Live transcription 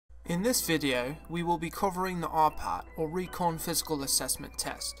In this video, we will be covering the RPAT or Recon Physical Assessment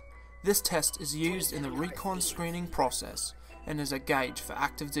Test. This test is used in the recon screening process and is a gauge for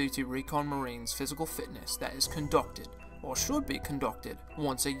active duty Recon Marines' physical fitness that is conducted, or should be conducted,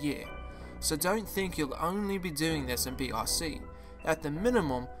 once a year. So don't think you'll only be doing this in BRC. At the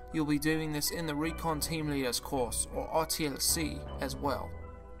minimum, you'll be doing this in the Recon Team Leaders course or RTLC as well.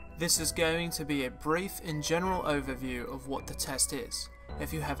 This is going to be a brief and general overview of what the test is.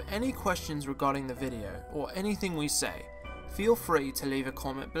 If you have any questions regarding the video or anything we say, feel free to leave a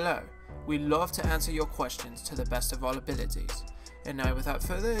comment below. We'd love to answer your questions to the best of our abilities. And now without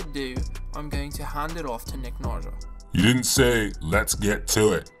further ado, I'm going to hand it off to Nick Narja. You didn't say, let's get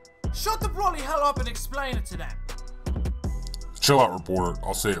to it. Shut the bloody hell up and explain it to them. Chill out, reporter,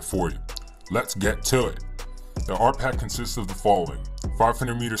 I'll say it for you. Let's get to it. The RPAT consists of the following: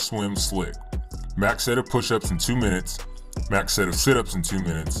 500 meter swim slick, max set of push-ups in 2 minutes, max set of sit-ups in 2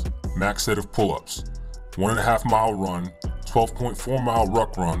 minutes, max set of pull-ups, 1.5 mile run, 12.4 mile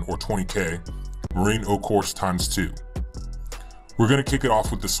ruck run or 20K, Marine O course times 2. We're going to kick it off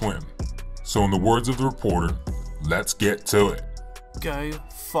with the swim. So in the words of the reporter, let's get to it. Go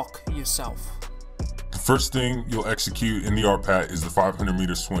fuck yourself. The first thing you'll execute in the RPAT is the 500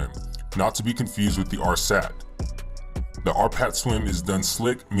 meter swim, not to be confused with the RSAT. The RPAT swim is done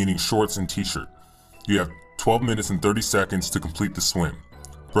slick, meaning shorts and t-shirt. You have 12 minutes and 30 seconds to complete the swim.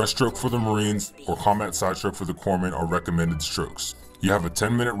 Breaststroke for the Marines or combat side stroke for the corpsmen are recommended strokes. You have a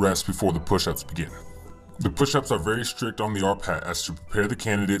 10-minute rest before the push-ups begin. The push-ups are very strict on the RPAT as to prepare the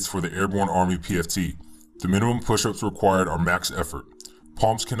candidates for the Airborne Army PFT. The minimum push-ups required are max effort.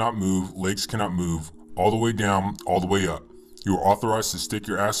 Palms cannot move, legs cannot move, all the way down, all the way up. You are authorized to stick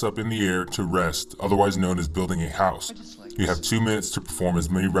your ass up in the air to rest, otherwise known as building a house. You have 2 minutes to perform as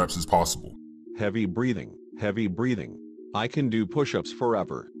many reps as possible. Heavy breathing, heavy breathing. I can do push-ups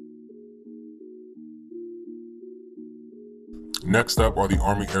forever. Next up are the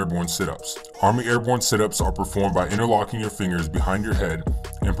Army Airborne sit-ups. Army Airborne sit-ups are performed by interlocking your fingers behind your head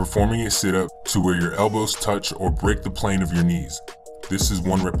and performing a sit-up to where your elbows touch or break the plane of your knees. This is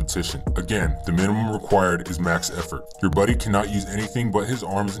 1 repetition. Again, the minimum required is max effort. Your buddy cannot use anything but his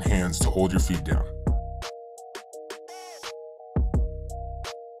arms and hands to hold your feet down.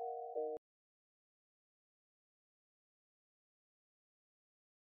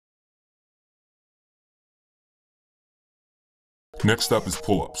 Next up is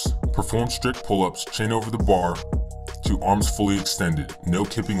pull-ups. Perform strict pull-ups, chin over the bar to arms fully extended, no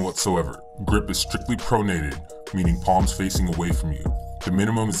kipping whatsoever. Grip is strictly pronated, meaning palms facing away from you. The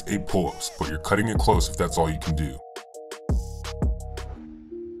minimum is 8 pull-ups, but you're cutting it close if that's all you can do.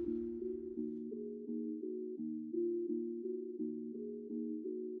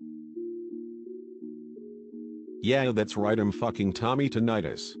 Yeah, that's right, I'm fucking Tommy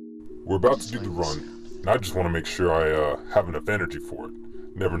Tinnitus. We're about to do the run, and I just want to make sure I have enough energy for it.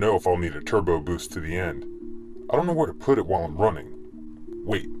 Never know if I'll need a turbo boost to the end. I don't know where to put it while I'm running.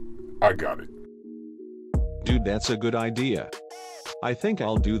 Wait, I got it. Dude, that's a good idea. I think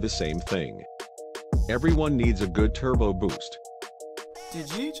I'll do the same thing. Everyone needs a good turbo boost. Did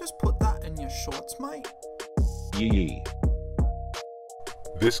you just put that in your shorts, mate? Yee.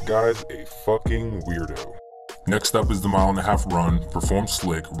 This guy's a fucking weirdo. Next up is the 1.5 mile run, perform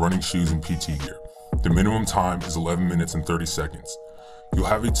slick, running shoes and PT gear. The minimum time is 11 minutes and 30 seconds. You'll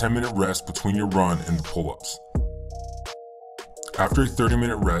have a 10-minute rest between your run and the pull-ups. After a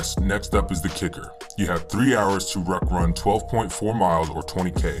 30-minute rest, next up is the kicker. You have 3 hours to ruck run 12.4 miles or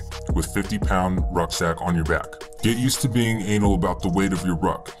 20K with 50-pound rucksack on your back. Get used to being anal about the weight of your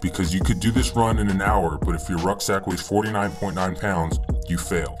ruck, because you could do this run in an hour, but if your rucksack weighs 49.9 pounds, you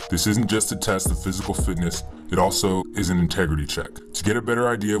fail. This isn't just a test of physical fitness, it also is an integrity check. To get a better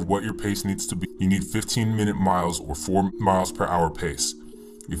idea of what your pace needs to be, you need 15-minute miles or 4 miles per hour pace.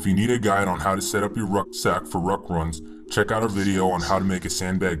 If you need a guide on how to set up your rucksack for ruck runs, check out our video on how to make a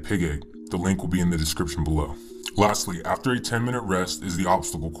sandbag pig egg. The link will be in the description below. Lastly, after a 10-minute rest is the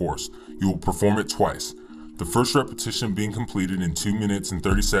obstacle course. You will perform it twice. The first repetition being completed in 2 minutes and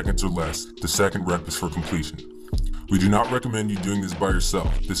 30 seconds or less. The second rep is for completion. We do not recommend you doing this by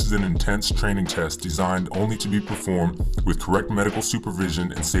yourself. This is an intense training test designed only to be performed with correct medical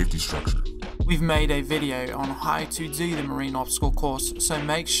supervision and safety structure. We've made a video on how to do the Marine obstacle course, so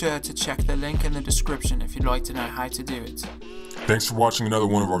make sure to check the link in the description if you'd like to know how to do it. Thanks for watching another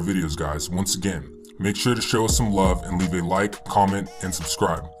one of our videos, guys. Once again, make sure to show us some love and leave a like, comment, and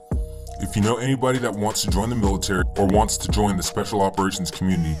subscribe. If you know anybody that wants to join the military or wants to join the Special Operations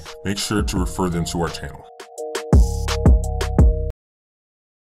community, make sure to refer them to our channel.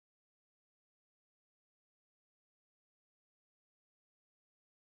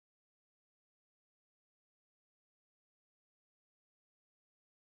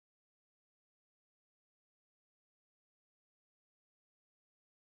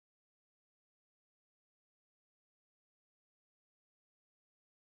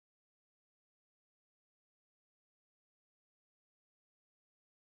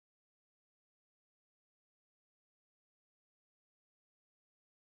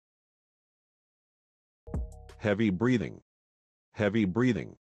 Heavy breathing. Heavy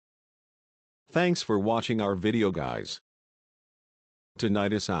breathing. Thanks for watching our video, guys.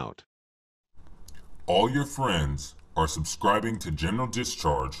 Tonight is out. All your friends are subscribing to General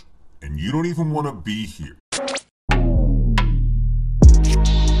Discharge, and you don't even want to be here.